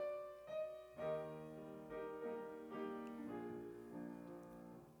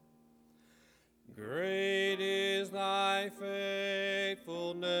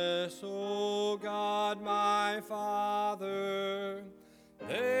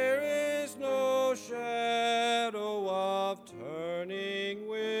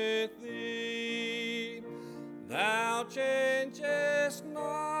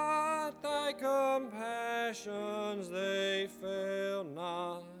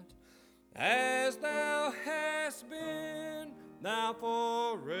As thou hast been, thou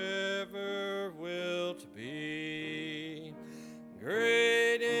forever wilt be.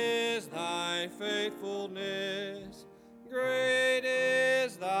 Great is thy faithfulness, great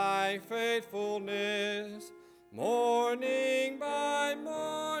is thy faithfulness. Morning by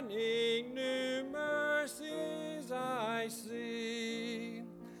morning, new mercies I see.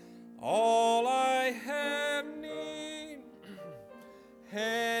 All I have need,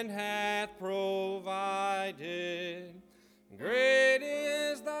 hand hath provided. Great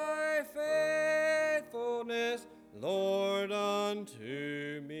is thy faithfulness, Lord,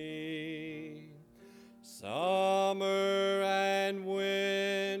 unto me. Summer and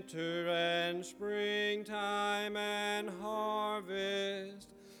winter and springtime and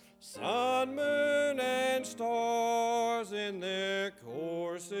harvest, sun, moon, and stars in their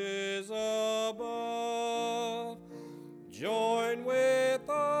courses above, join with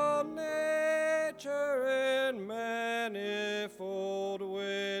all nature in manifold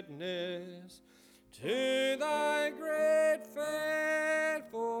witness to thy great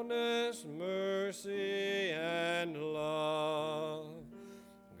faithfulness, mercy, and love.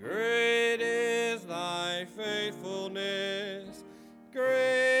 Great is thy faithfulness,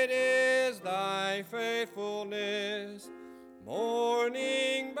 great is thy faithfulness.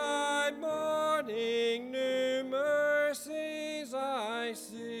 Morning by morning, new mercies I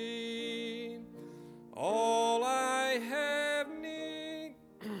see. All I have need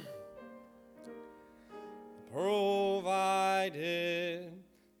provided.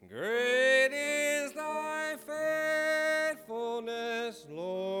 Great is thy faithfulness,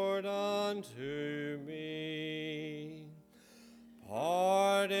 Lord, unto me.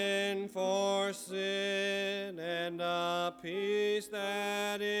 Pardon for sin and a peace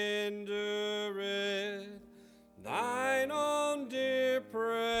that endureth, thine own dear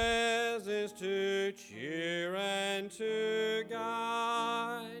presence to cheer and to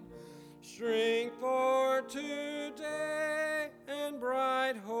guide, strength for today and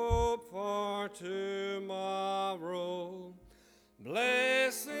bright hope for tomorrow,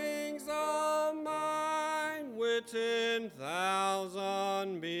 blessings all mine with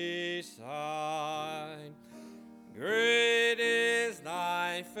 10,000 beside. Great is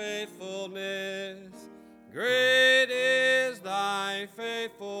thy faithfulness, great is thy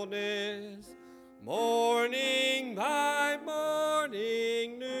faithfulness. Morning by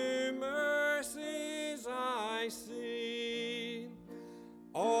morning, new mercies I see.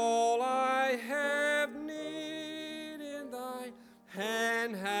 All I have need in thy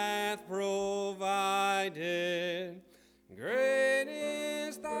hand hath provided. Great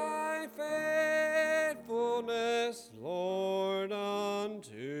is thy faithfulness, Lord,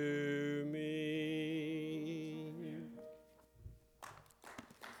 unto me.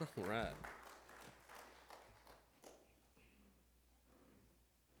 All right.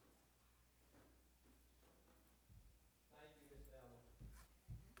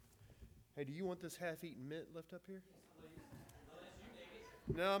 Hey, do you want this half-eaten mint left up here?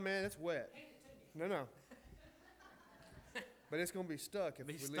 No, man, it's wet. No. But it's going to be stuck if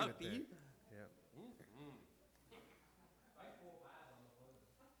we leave it there. Yeah.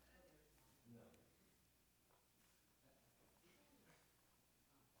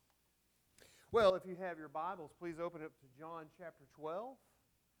 Well, if you have your Bibles, please open up to John chapter 12.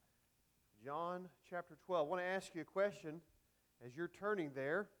 John chapter 12. I want to ask you a question as you're turning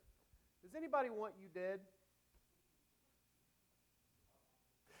there. Does anybody want you dead?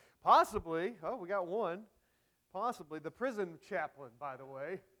 Possibly. Oh, we got one. Possibly. The prison chaplain, by the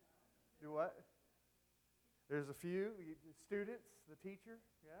way. Do what? There's a few. Students, the teacher.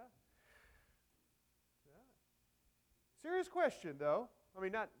 Yeah. Serious question, though. I'm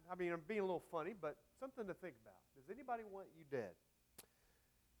being a little funny, but something to think about. Does anybody want you dead?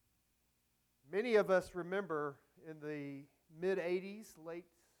 Many of us remember in the mid-'80s, I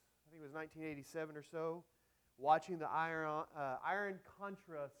think it was 1987 or so, watching the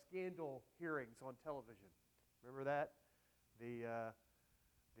Iran-Contra scandal hearings on television. Remember that? The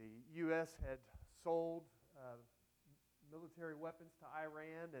U.S. had sold military weapons to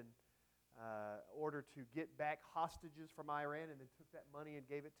Iran in order to get back hostages from Iran, and then took that money and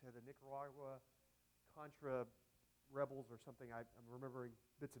gave it to the Nicaragua Contra rebels or something. I'm remembering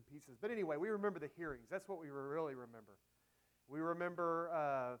bits and pieces. But anyway, we remember the hearings. That's what we really remember. We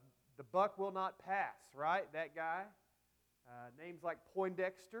remember the buck will not pass, right? That guy. Names like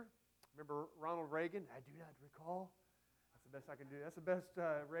Poindexter. Remember Ronald Reagan? I do not recall. That's the best I can do. That's the best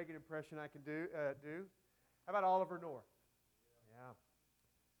Reagan impression I can do. How about Oliver North? Yeah.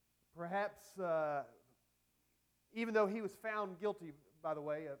 Perhaps, even though he was found guilty, by the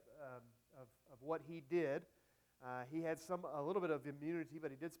way, of what he did. He had a little bit of immunity,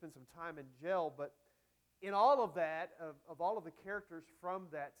 but he did spend some time in jail. But in all of that, of all of the characters from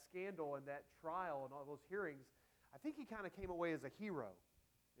that scandal and that trial and all those hearings, I think he kind of came away as a hero,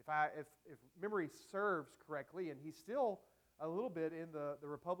 if memory serves correctly. And he's still a little bit in the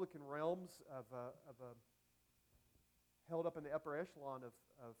Republican realms of held up in the upper echelon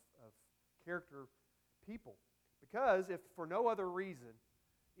of character people. Because if for no other reason,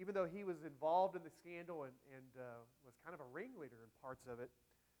 even though he was involved in the scandal and was kind of a ringleader in parts of it,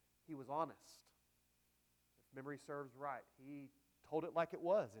 he was honest. If memory serves right, he told it like it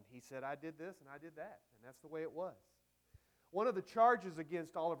was, and he said, I did this and I did that, and that's the way it was. One of the charges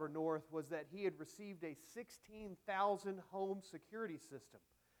against Oliver North was that he had received a 16,000 home security system.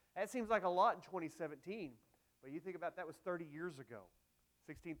 That seems like a lot in 2017, but you think about that was 30 years ago.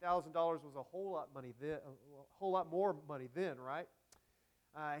 $16,000 was a whole lot more money then, right?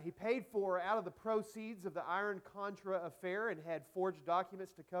 He paid for out of the proceeds of the Iran-Contra affair and had forged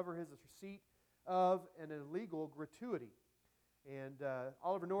documents to cover his receipt of an illegal gratuity. And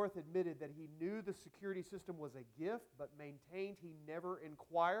Oliver North admitted that he knew the security system was a gift, but maintained he never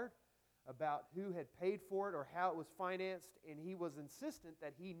inquired about who had paid for it or how it was financed, and he was insistent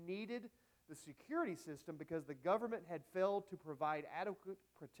that he needed the security system because the government had failed to provide adequate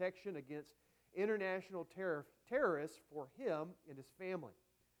protection against international terrorists for him and his family.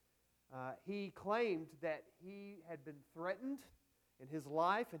 He claimed that he had been threatened in his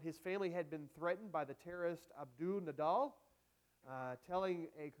life, and his family had been threatened by the terrorist Abu Nidal, telling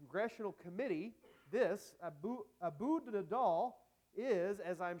a congressional committee this: Abu Nidal is,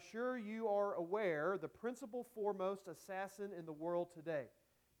 as I'm sure you are aware, the principal foremost assassin in the world today.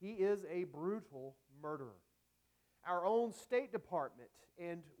 He is a brutal murderer. Our own State Department,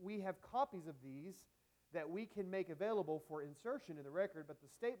 and we have copies of these that we can make available for insertion in the record, but the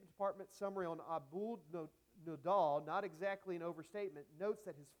State Department summary on Abu Nidal, not exactly an overstatement, notes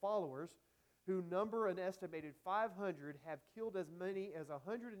that his followers, who number an estimated 500, have killed as many as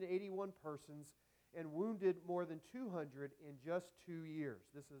 181 persons and wounded more than 200 in just 2 years.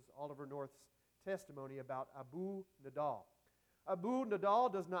 This is Oliver North's testimony about Abu Nidal. Abu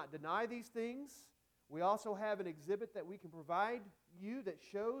Nidal does not deny these things. We also have an exhibit that we can provide you that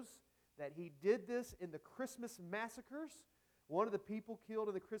shows that he did this in the Christmas massacres. One of the people killed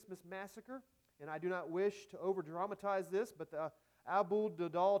in the Christmas massacre, and I do not wish to over-dramatize this, but the Abu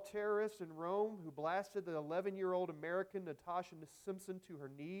Nidal terrorist in Rome who blasted the 11-year-old American Natasha Simpson to her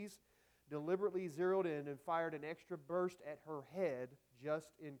knees, deliberately zeroed in and fired an extra burst at her head just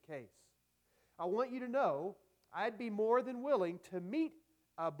in case. I want you to know I'd be more than willing to meet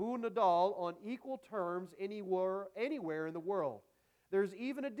Abu Nidal on equal terms anywhere in the world. There's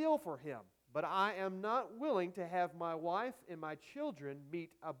even a deal for him, but I am not willing to have my wife and my children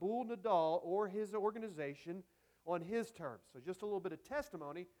meet Abu Nidal or his organization on his terms. So just a little bit of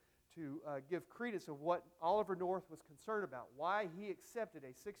testimony to give credence of what Oliver North was concerned about, why he accepted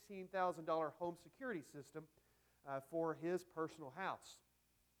a $16,000 home security system for his personal house.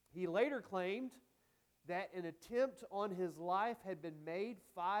 He later claimed that an attempt on his life had been made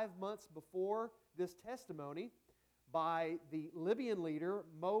 5 months before this testimony by the Libyan leader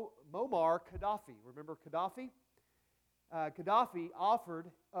Muammar Gaddafi. Remember Gaddafi? Gaddafi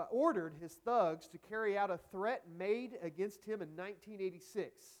ordered his thugs to carry out a threat made against him in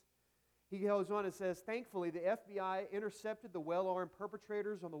 1986. He goes on and says, thankfully, the FBI intercepted the well-armed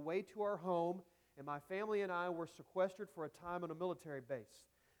perpetrators on the way to our home, and my family and I were sequestered for a time on a military base.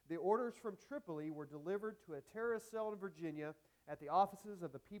 The orders from Tripoli were delivered to a terrorist cell in Virginia at the offices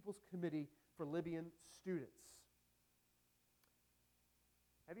of the People's Committee for Libyan Students.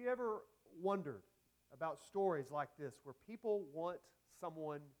 Have you ever wondered about stories like this where people want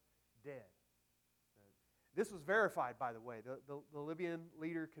someone dead? This was verified, by the way. The Libyan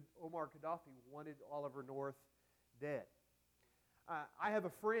leader, Muammar Gaddafi, wanted Oliver North dead. I have a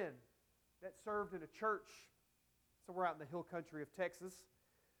friend that served in a church somewhere out in the hill country of Texas.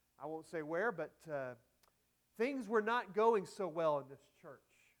 I won't say where, but things were not going so well in this church.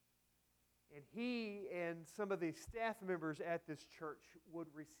 And he and some of the staff members at this church would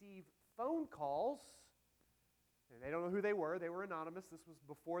receive phone calls, and they don't know who they were. They were anonymous. This was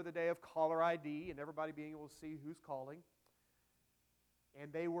before the day of caller ID and everybody being able to see who's calling.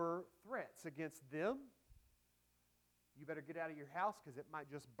 And they were threats against them. You better get out of your house because it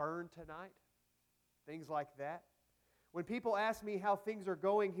might just burn tonight. Things like that. When people ask me how things are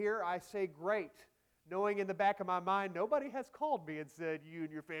going here, I say great, knowing in the back of my mind, nobody has called me and said, you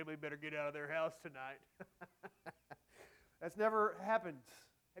and your family better get out of their house tonight. That's never happened.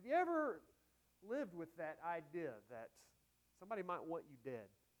 Have you ever lived with that idea that somebody might want you dead?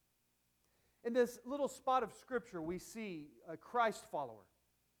 In this little spot of Scripture, we see a Christ follower,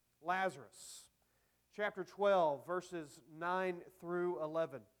 Lazarus. Chapter 12, verses 9 through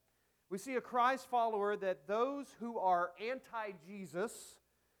 11. We see a Christ follower that those who are anti-Jesus,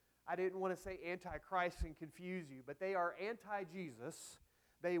 I didn't want to say anti-Christ and confuse you, but they are anti-Jesus.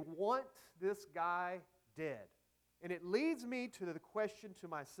 They want this guy dead. And it leads me to the question to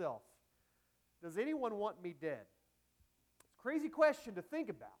myself, does anyone want me dead? It's a crazy question to think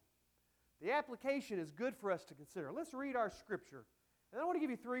about. The application is good for us to consider. Let's read our Scripture. And I want to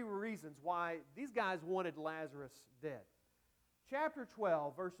give you 3 reasons why these guys wanted Lazarus dead. Chapter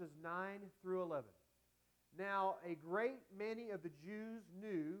 12, verses 9 through 11. Now a great many of the Jews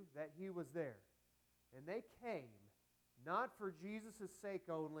knew that he was there, and they came, not for Jesus' sake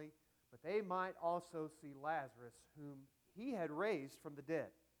only, but they might also see Lazarus, whom he had raised from the dead.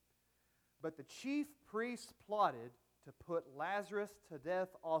 But the chief priests plotted to put Lazarus to death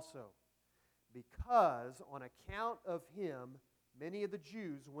also, because on account of him many of the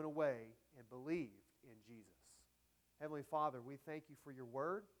Jews went away and believed in Jesus. Heavenly Father, we thank you for your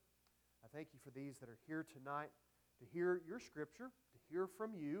word. I thank you for these that are here tonight to hear your Scripture, to hear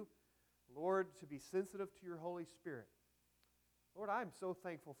from you. Lord, to be sensitive to your Holy Spirit. Lord, I am so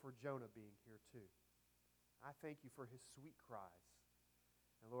thankful for Jonah being here too. I thank you for his sweet cries.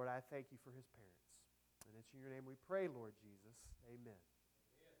 And Lord, I thank you for his parents. And it's in your name we pray, Lord Jesus. Amen.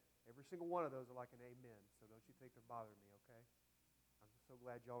 Every single one of those are like an amen, so don't you think they're bothering me, okay? I'm so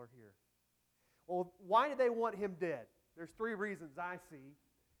glad y'all are here. Well, why did they want him dead? There's 3 reasons I see.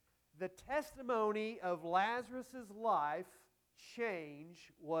 The testimony of Lazarus' life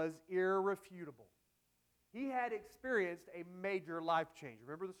change was irrefutable. He had experienced a major life change.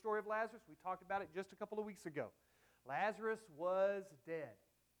 Remember the story of Lazarus? We talked about it just a couple of weeks ago. Lazarus was dead.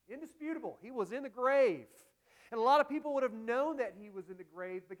 Indisputable. He was in the grave. And a lot of people would have known that he was in the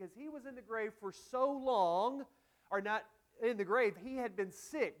grave because he was in the grave for so long, or not in the grave, he had been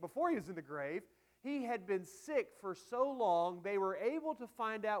sick. Before he was in the grave, he had been sick for so long, they were able to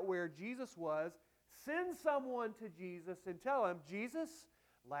find out where Jesus was, send someone to Jesus and tell him, Jesus,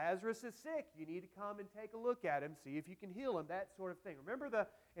 Lazarus is sick. You need to come and take a look at him, see if you can heal him, that sort of thing. Remember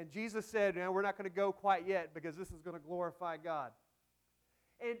and Jesus said, no, we're not going to go quite yet because this is going to glorify God.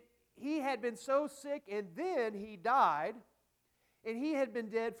 And he had been so sick, and then he died, and he had been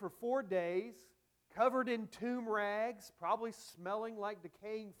dead for 4 days, covered in tomb rags, probably smelling like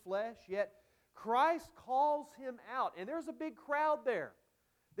decaying flesh, yet Christ calls him out, and there's a big crowd there.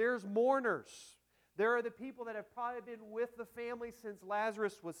 There's mourners. There are the people that have probably been with the family since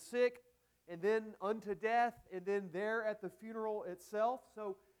Lazarus was sick, and then unto death, and then there at the funeral itself.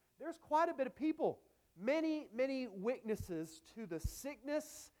 So there's quite a bit of people. Many, many witnesses to the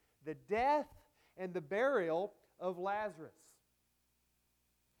sickness, the death, and the burial of Lazarus.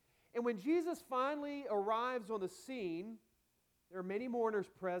 And when Jesus finally arrives on the scene, there are many mourners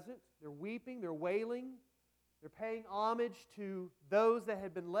present. They're weeping, they're wailing, they're paying homage to those that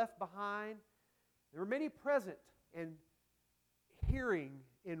had been left behind. There were many present and hearing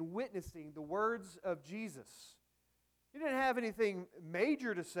and witnessing the words of Jesus. He didn't have anything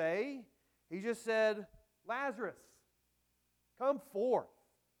major to say. He just said, Lazarus, come forth.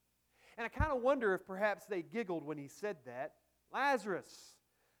 And I kind of wonder if perhaps they giggled when he said that. Lazarus,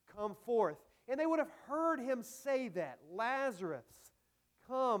 come forth. And they would have heard him say that. Lazarus,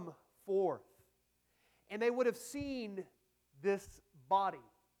 come forth. And they would have seen this body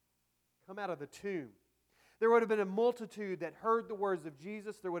come out of the tomb. There would have been a multitude that heard the words of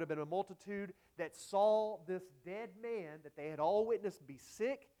Jesus. There would have been a multitude that saw this dead man that they had all witnessed be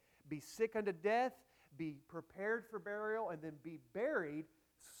sick unto death, be prepared for burial, and then be buried,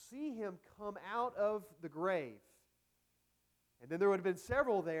 see him come out of the grave. And then there would have been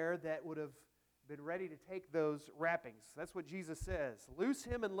several there that would have been ready to take those wrappings. That's what Jesus says. Loose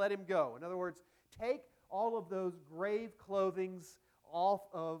him and let him go. In other words, take all of those grave clothings off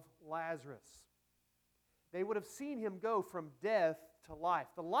of Lazarus. They would have seen him go from death to life.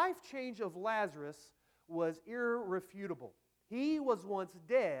 The life change of Lazarus was irrefutable. He was once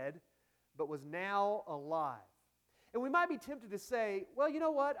dead, but was now alive. And we might be tempted to say, well, you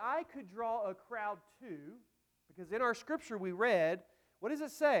know what? I could draw a crowd too, because in our scripture we read, what does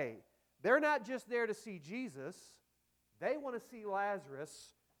it say? They're not just there to see Jesus. They want to see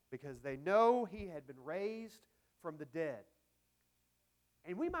Lazarus because they know he had been raised from the dead.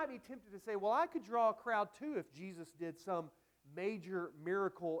 And we might be tempted to say, well, I could draw a crowd too if Jesus did some major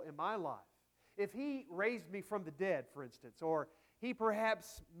miracle in my life. If he raised me from the dead, for instance, or he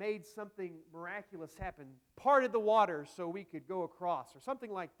perhaps made something miraculous happen, parted the waters so we could go across, or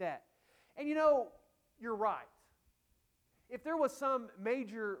something like that. And you know, you're right. If there was some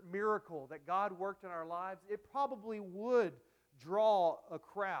major miracle that God worked in our lives, it probably would draw a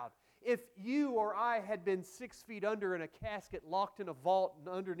crowd. If you or I had been 6 feet under in a casket, locked in a vault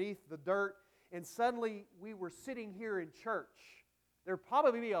and underneath the dirt, and suddenly we were sitting here in church, there'd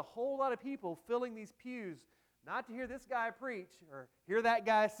probably be a whole lot of people filling these pews, not to hear this guy preach or hear that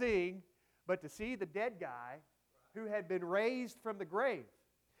guy sing, but to see the dead guy who had been raised from the grave.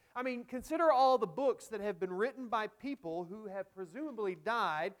 I mean, consider all the books that have been written by people who have presumably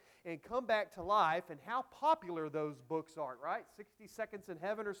died and come back to life, and how popular those books are, right? 60 Seconds in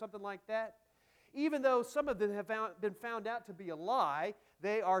Heaven or something like that. Even though some of them have been found out to be a lie,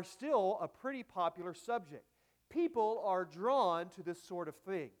 they are still a pretty popular subject. People are drawn to this sort of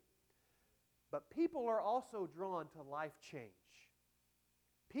thing. But people are also drawn to life change.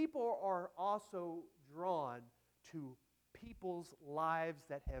 People are also drawn to people's lives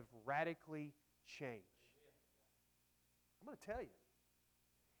that have radically changed. I'm going to tell you,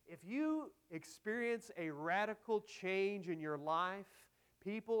 if you experience a radical change in your life,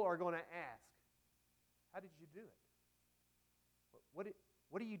 people are going to ask, how did you do it?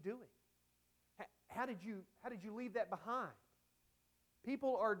 What are you doing? How did you leave that behind?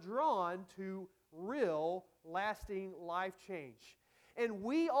 People are drawn to real, lasting life change. And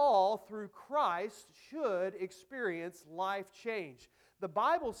we all, through Christ, should experience life change. The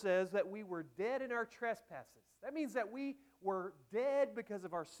Bible says that we were dead in our trespasses. That means that we were dead because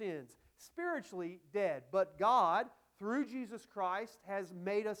of our sins, spiritually dead. But God, through Jesus Christ, has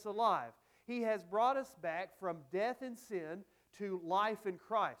made us alive. He has brought us back from death and sin to life in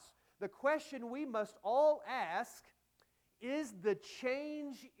Christ. The question we must all ask, is the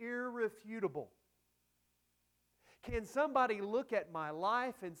change irrefutable? Can somebody look at my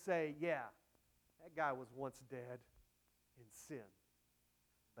life and say, yeah, that guy was once dead in sin,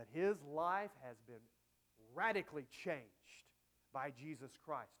 but his life has been radically changed by Jesus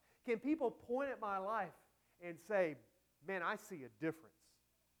Christ? Can people point at my life and say, man, I see a difference?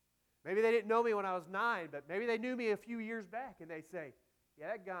 Maybe they didn't know me when I was 9, but maybe they knew me a few years back, and they say, yeah,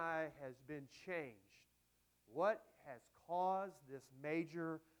 that guy has been changed. What has caused this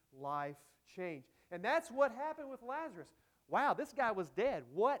major life change? And that's what happened with Lazarus. Wow, this guy was dead.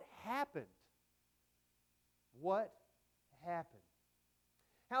 What happened? What happened?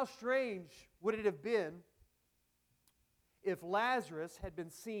 How strange would it have been if Lazarus had been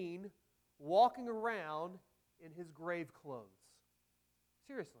seen walking around in his grave clothes?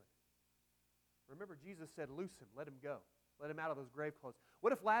 Seriously. Remember, Jesus said, loose him, let him go. Let him out of those grave clothes.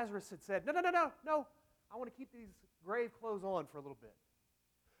 What if Lazarus had said, no, I want to keep these grave clothes on for a little bit?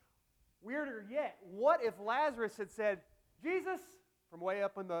 Weirder yet, what if Lazarus had said, Jesus, from way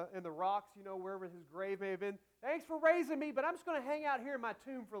up in the rocks, wherever his grave may have been, thanks for raising me, but I'm just going to hang out here in my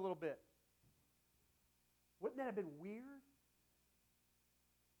tomb for a little bit. Wouldn't that have been weird?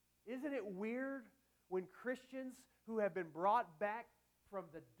 Isn't it weird when Christians who have been brought back from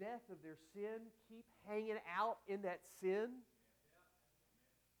the death of their sin keep hanging out in that sin?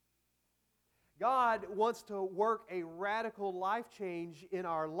 God wants to work a radical life change in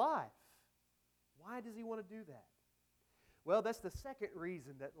our life. Why does He want to do that? Well, that's the second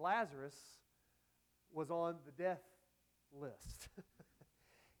reason that Lazarus was on the death list.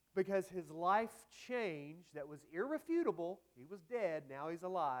 Because his life change that was irrefutable, he was dead, now he's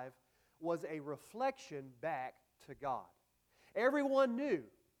alive, was a reflection back to God. Everyone knew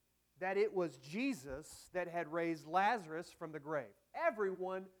that it was Jesus that had raised Lazarus from the grave.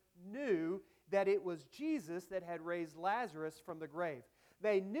 Everyone knew that it was Jesus that had raised Lazarus from the grave.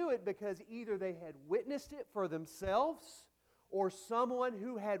 They knew it because either they had witnessed it for themselves or someone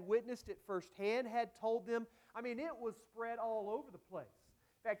who had witnessed it firsthand had told them. I mean, it was spread all over the place.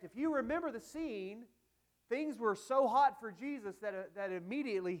 In fact, if you remember the scene, things were so hot for Jesus that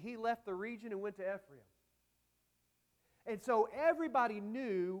immediately He left the region and went to Ephraim. And so everybody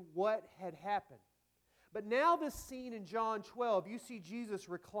knew what had happened. But now this scene in John 12, you see Jesus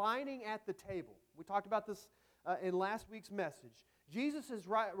reclining at the table. We talked about this in last week's message. Jesus is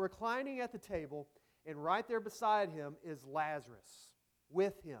reclining at the table, and right there beside Him is Lazarus,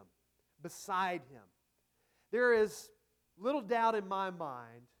 with Him, beside Him. There is little doubt in my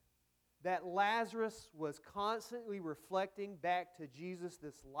mind that Lazarus was constantly reflecting back to Jesus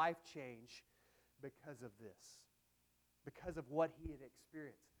this life change because of this, because of what he had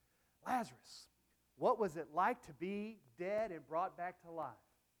experienced. Lazarus, what was it like to be dead and brought back to life?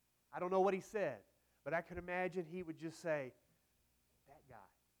 I don't know what he said, but I could imagine he would just say, that guy,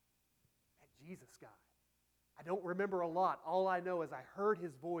 that Jesus guy. I don't remember a lot. All I know is I heard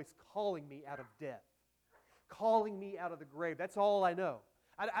his voice calling me out of death, calling me out of the grave. That's all I know.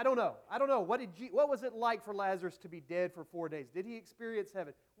 I don't know. I don't know. What was it like for Lazarus to be dead for 4 days? Did he experience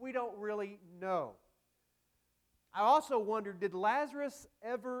heaven? We don't really know. I also wondered, did Lazarus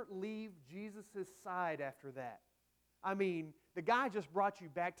ever leave Jesus' side after that? I mean, the guy just brought you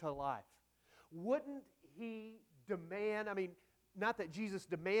back to life. Wouldn't he demand, not that Jesus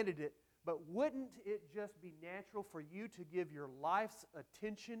demanded it, but wouldn't it just be natural for you to give your life's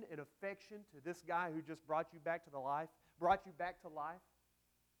attention and affection to this guy who just brought you back to life?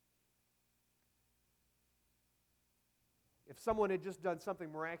 If someone had just done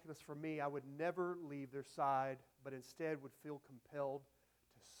something miraculous for me, I would never leave their side, but instead would feel compelled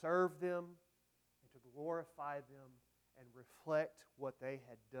to serve them and to glorify them and reflect what they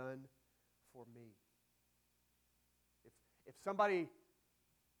had done for me. If somebody,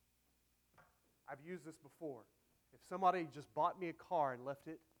 I've used this before, if somebody just bought me a car and left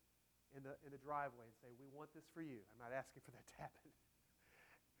it in the driveway and say, "We want this for you," I'm not asking for that to happen.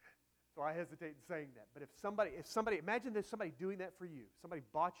 So I hesitate in saying that. But if somebody, imagine there's somebody doing that for you. Somebody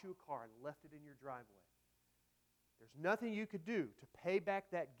bought you a car and left it in your driveway. There's nothing you could do to pay back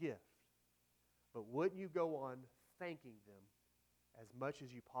that gift. But wouldn't you go on thanking them as much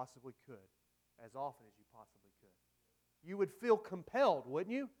as you possibly could, as often as you possibly could? You would feel compelled,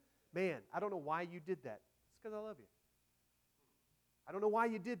 wouldn't you? Man, I don't know why you did that. It's because I love you. I don't know why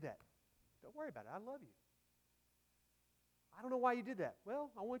you did that. Don't worry about it. I love you. I don't know why you did that.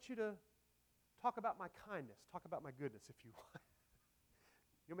 Well, I want you to talk about my kindness, talk about my goodness if you want.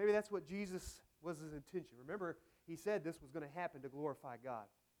 Maybe that's what Jesus was his intention. Remember, he said this was going to happen to glorify God.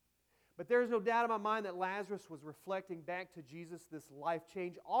 But there's no doubt in my mind that Lazarus was reflecting back to Jesus this life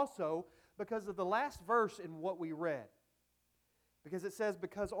change also because of the last verse in what we read. Because it says,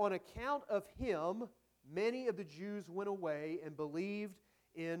 because on account of him, many of the Jews went away and believed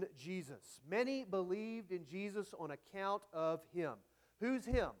in Jesus. Many believed in Jesus on account of him. Who's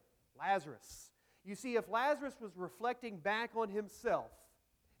him? Lazarus. You see, if Lazarus was reflecting back on himself,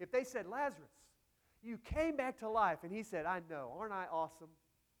 if they said, "Lazarus, you came back to life," and he said, "I know, aren't I awesome?"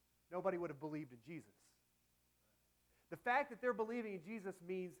 Nobody would have believed in Jesus. The fact that they're believing in Jesus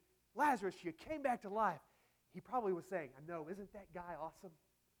means, "Lazarus, you came back to life." He probably was saying, "I know, isn't that guy awesome?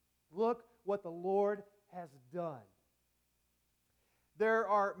 Look what the Lord has done." There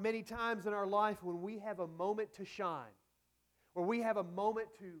are many times in our life when we have a moment to shine, or we have a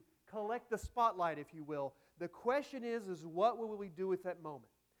moment to collect the spotlight, if you will. The question is what will we do with that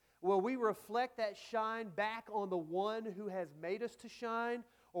moment? Will we reflect that shine back on the one who has made us to shine,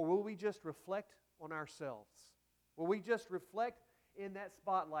 or will we just reflect on ourselves? Will we just reflect in that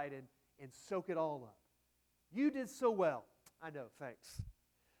spotlight and soak it all up? You did so well. I know, thanks.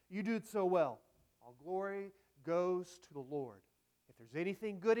 You did so well. All glory goes to the Lord. If there's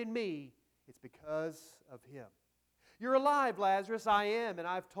anything good in me, it's because of him. You're alive, Lazarus. I am, and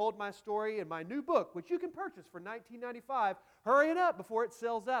I've told my story in my new book, which you can purchase for $19.95. Hurry it up before it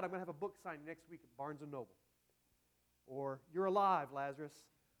sells out. I'm going to have a book signing next week at Barnes & Noble. Or, you're alive, Lazarus.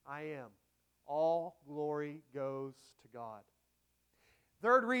 I am. All glory goes to God.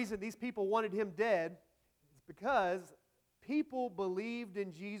 Third reason these people wanted him dead is because people believed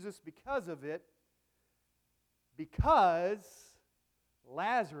in Jesus because of it, because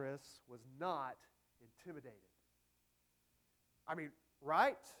Lazarus was not intimidated.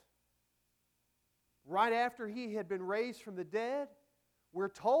 Right? Right after he had been raised from the dead, we're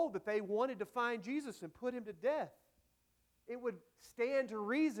told that they wanted to find Jesus and put him to death. It would stand to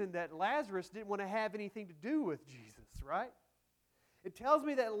reason that Lazarus didn't want to have anything to do with Jesus, right? It tells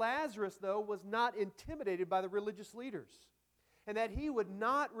me that Lazarus, though, was not intimidated by the religious leaders and that he would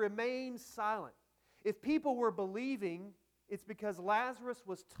not remain silent. If people were believing, it's because Lazarus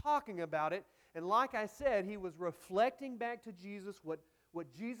was talking about it, and like I said, he was reflecting back to Jesus what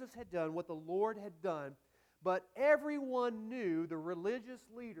Jesus had done, what the Lord had done, but everyone knew the religious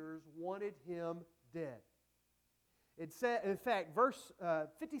leaders wanted him dead. It said, in fact, verse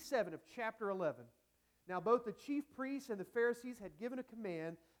 57 of chapter 11, now both the chief priests and the Pharisees had given a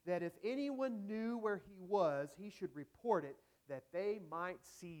command that if anyone knew where he was, he should report it, that they might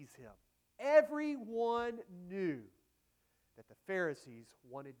seize him. Everyone knew that the Pharisees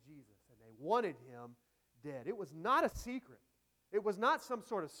wanted Jesus, and they wanted him dead. It was not a secret. It was not some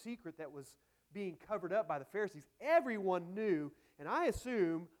sort of secret that was being covered up by the Pharisees. Everyone knew, and I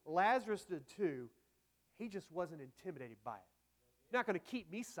assume Lazarus did too. He just wasn't intimidated by it. You're not going to keep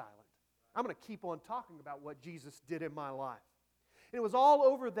me silent. I'm going to keep on talking about what Jesus did in my life. And it was all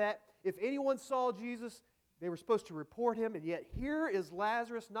over that if anyone saw Jesus, they were supposed to report him, and yet here is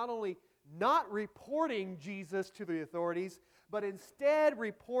Lazarus not only not reporting Jesus to the authorities, but instead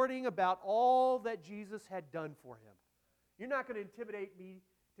reporting about all that Jesus had done for him. You're not going to intimidate me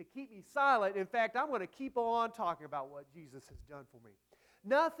to keep me silent. In fact, I'm going to keep on talking about what Jesus has done for me.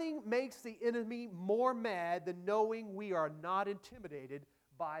 Nothing makes the enemy more mad than knowing we are not intimidated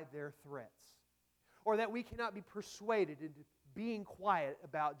by their threats, or that we cannot be persuaded into being quiet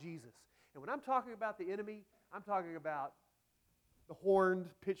about Jesus. And when I'm talking about the enemy, I'm talking about the horned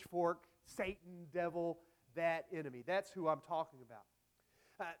pitchfork, Satan, devil, that enemy. That's who I'm talking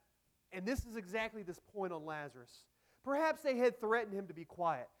about. And this is exactly this point on Lazarus. Perhaps they had threatened him to be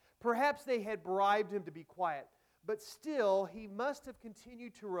quiet. Perhaps they had bribed him to be quiet. But still, he must have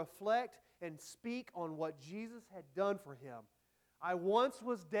continued to reflect and speak on what Jesus had done for him. I once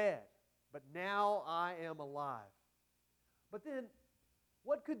was dead, but now I am alive. But then,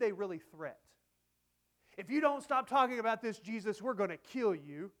 what could they really threat? If you don't stop talking about this, Jesus, we're going to kill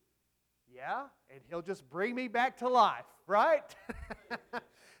you. Yeah, and he'll just bring me back to life, right?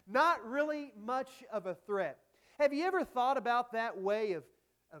 Not really much of a threat. Have you ever thought about that way of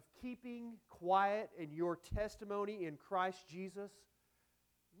keeping quiet in your testimony in Christ Jesus?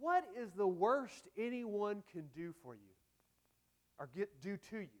 What is the worst anyone can do for you or do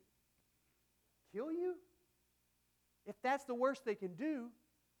to you? Kill you? If that's the worst they can do,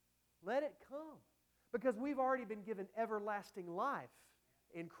 let it come. Because we've already been given everlasting life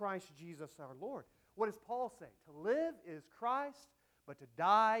in Christ Jesus our Lord. What does Paul say? To live is Christ, but to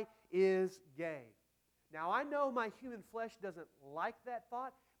die is gain. Now, I know my human flesh doesn't like that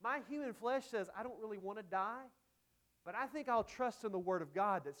thought. My human flesh says, I don't really want to die. But I think I'll trust in the Word of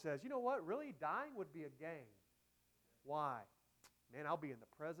God that says, you know what? Really, dying would be a gain. Why? Man, I'll be in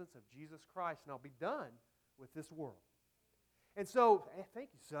the presence of Jesus Christ, and I'll be done with this world. And so, thank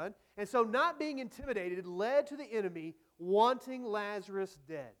you, son. And so not being intimidated led to the enemy wanting Lazarus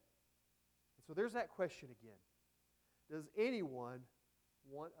dead. And so there's that question again. Does anyone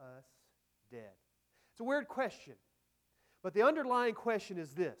want us dead? It's a weird question. But the underlying question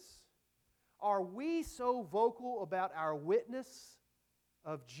is this. Are we so vocal about our witness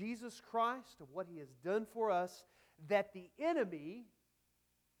of Jesus Christ, of what He has done for us, that the enemy,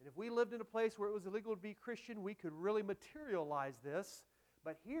 and if we lived in a place where it was illegal to be Christian, we could really materialize this.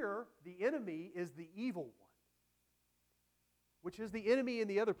 But here, the enemy is the evil one, which is the enemy in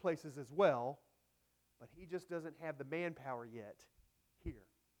the other places as well, but he just doesn't have the manpower yet here,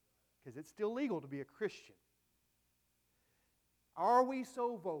 because it's still legal to be a Christian. Are we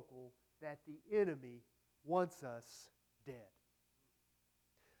so vocal that the enemy wants us dead?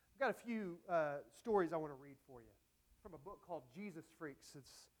 I've got a few stories I want to read for you from a book called Jesus Freaks. It's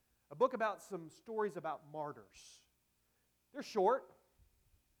a book about some stories about martyrs. They're short,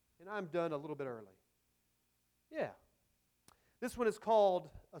 and I'm done a little bit early. Yeah. This one is called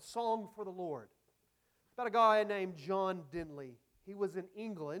A Song for the Lord. It's about a guy named John Denley. He was in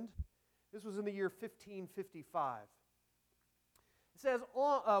England. This was in the year 1555. It says,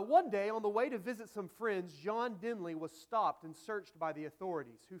 one day on the way to visit some friends, John Denley was stopped and searched by the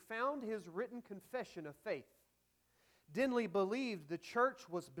authorities, who found his written confession of faith. Denley believed the church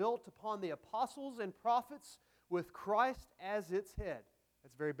was built upon the apostles and prophets with Christ as its head.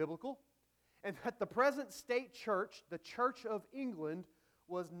 That's very biblical. And that the present state church, the Church of England,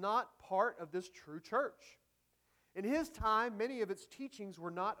 was not part of this true church. In his time, many of its teachings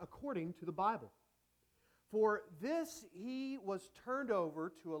were not according to the Bible. For this, he was turned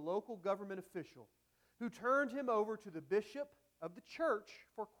over to a local government official, who turned him over to the bishop of the church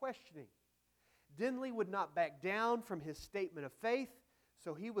for questioning. Denley would not back down from his statement of faith,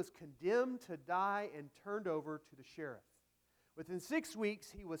 so he was condemned to die and turned over to the sheriff. Within 6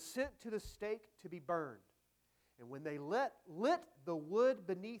 weeks, he was sent to the stake to be burned. And when they lit the wood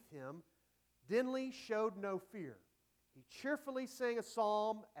beneath him, Denley showed no fear. He cheerfully sang a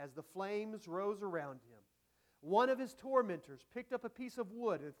psalm as the flames rose around him. One of his tormentors picked up a piece of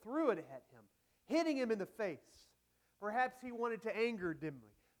wood and threw it at him, hitting him in the face. Perhaps he wanted to anger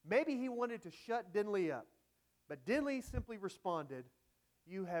Denley. Maybe he wanted to shut Denley up. But Denley simply responded,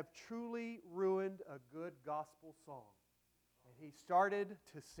 "You have truly ruined a good gospel song." And he started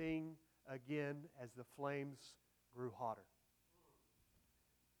to sing again as the flames grew hotter.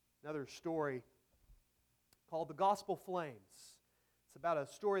 Another story called The Gospel Flames. It's about a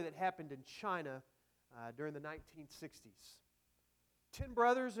story that happened in China during the 1960s. 10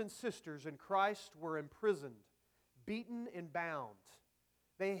 brothers and sisters in Christ were imprisoned, beaten and bound.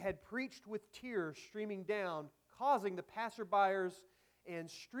 They had preached with tears streaming down, causing the passerbyers and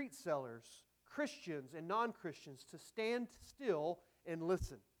street sellers, Christians and non-Christians, to stand still and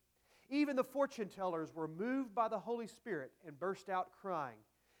listen. Even the fortune tellers were moved by the Holy Spirit and burst out crying.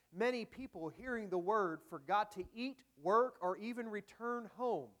 Many people, hearing the word, forgot to eat, work, or even return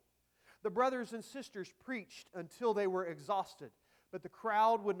home. The brothers and sisters preached until they were exhausted, but the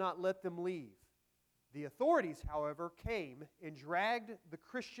crowd would not let them leave. The authorities, however, came and dragged the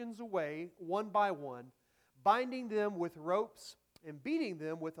Christians away one by one, binding them with ropes and beating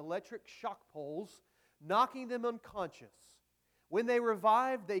them with electric shock poles, knocking them unconscious. When they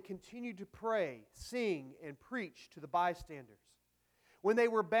revived, they continued to pray, sing, and preach to the bystanders. When they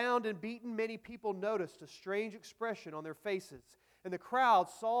were bound and beaten, many people noticed a strange expression on their faces, and the crowd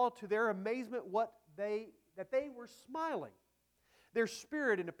saw to their amazement that they were smiling. Their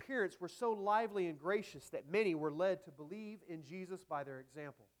spirit and appearance were so lively and gracious that many were led to believe in Jesus by their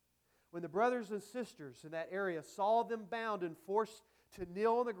example. When the brothers and sisters in that area saw them bound and forced to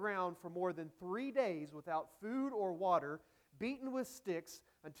kneel on the ground for more than 3 days without food or water, beaten with sticks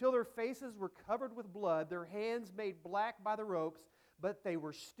until their faces were covered with blood, their hands made black by the ropes, but they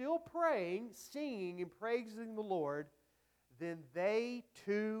were still praying, singing, and praising the Lord, then they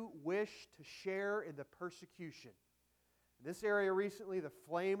too wished to share in the persecution. In this area recently, the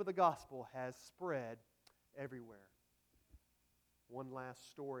flame of the gospel has spread everywhere. One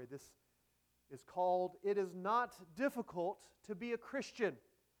last story. This is called "It Is Not Difficult to Be a Christian."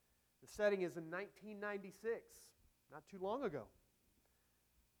 The setting is in 1996, not too long ago.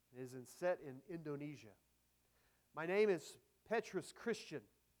 It is set in Indonesia. My name is Petrus Christian.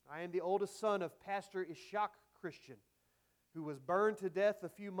 I am the oldest son of Pastor Ishak Christian, who was burned to death a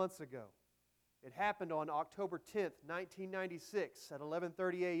few months ago. It happened on October 10th, 1996 at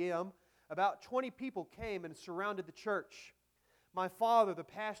 11:30 a.m. About 20 people came and surrounded the church. My father, the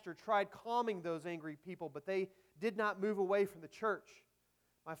pastor, tried calming those angry people, but they did not move away from the church.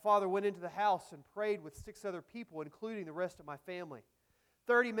 My father went into the house and prayed with 6 other people, including the rest of my family.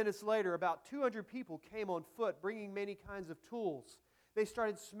 30 minutes later, about 200 people came on foot, bringing many kinds of tools. They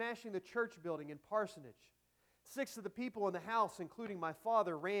started smashing the church building and parsonage. 6 of the people in the house, including my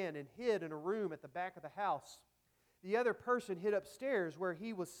father, ran and hid in a room at the back of the house. The other person hid upstairs where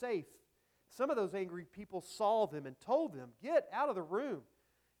he was safe. Some of those angry people saw them and told them, "Get out of the room."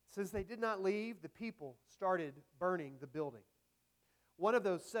 Since they did not leave, the people started burning the building. One of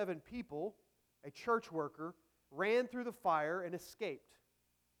those 7 people, a church worker, ran through the fire and escaped.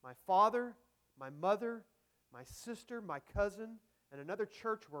 My father, my mother, my sister, my cousin, and another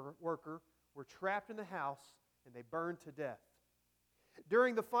church worker were trapped in the house, and they burned to death.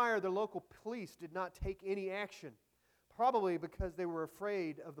 During the fire, the local police did not take any action, probably because they were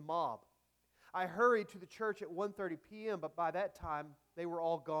afraid of the mob. I hurried to the church at 1:30 p.m., but by that time, they were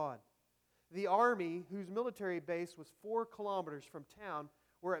all gone. The army, whose military base was 4 kilometers from town,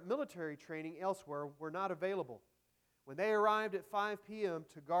 were at military training elsewhere, were not available. When they arrived at 5 p.m.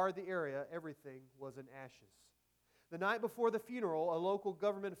 to guard the area, everything was in ashes. The night before the funeral, a local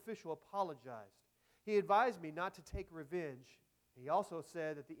government official apologized. He advised me not to take revenge. He also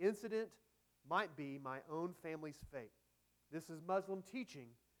said that the incident might be my own family's fate. This is Muslim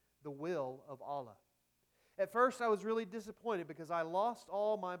teaching, the will of Allah. At first, I was really disappointed because I lost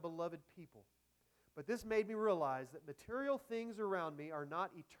all my beloved people. But this made me realize that material things around me are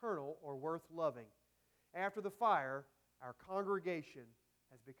not eternal or worth loving. After the fire, our congregation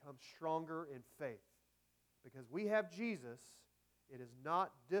has become stronger in faith. Because we have Jesus, it is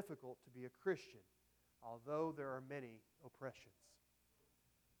not difficult to be a Christian, although there are many oppressions.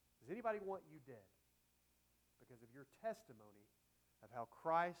 Does anybody want you dead? Because of your testimony of how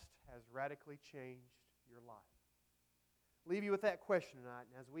Christ has radically changed your life. Leave you with that question tonight.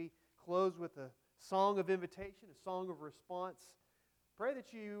 And as we close with a song of invitation, a song of response, pray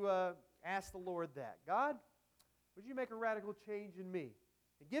that you ask the Lord that. God, would you make a radical change in me?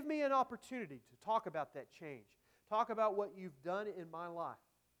 And give me an opportunity to talk about that change. Talk about what you've done in my life.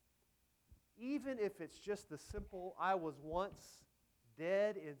 Even if it's just the simple, I was once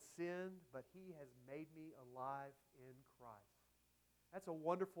dead in sin, but He has made me alive in Christ. That's a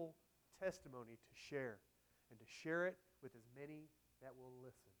wonderful testimony to share, and to share it with as many that will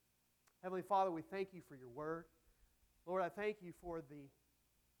listen. Heavenly Father, we thank you for your word. Lord, I thank you for the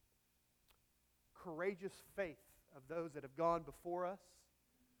courageous faith of those that have gone before us,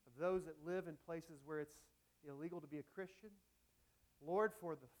 of those that live in places where it's illegal to be a Christian. Lord,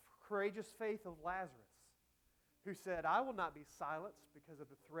 for the courageous faith of Lazarus, who said, I will not be silenced because of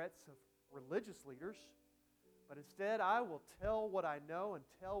the threats of religious leaders, but instead I will tell what I know and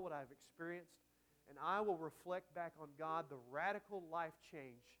tell what I've experienced, and I will reflect back on God the radical life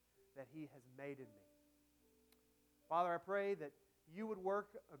change that He has made in me. Father, I pray that you would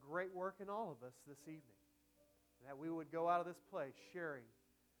work a great work in all of us this evening, and that we would go out of this place sharing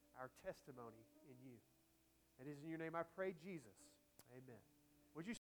our testimony in you. And it is in your name I pray, Jesus. Amen. Would you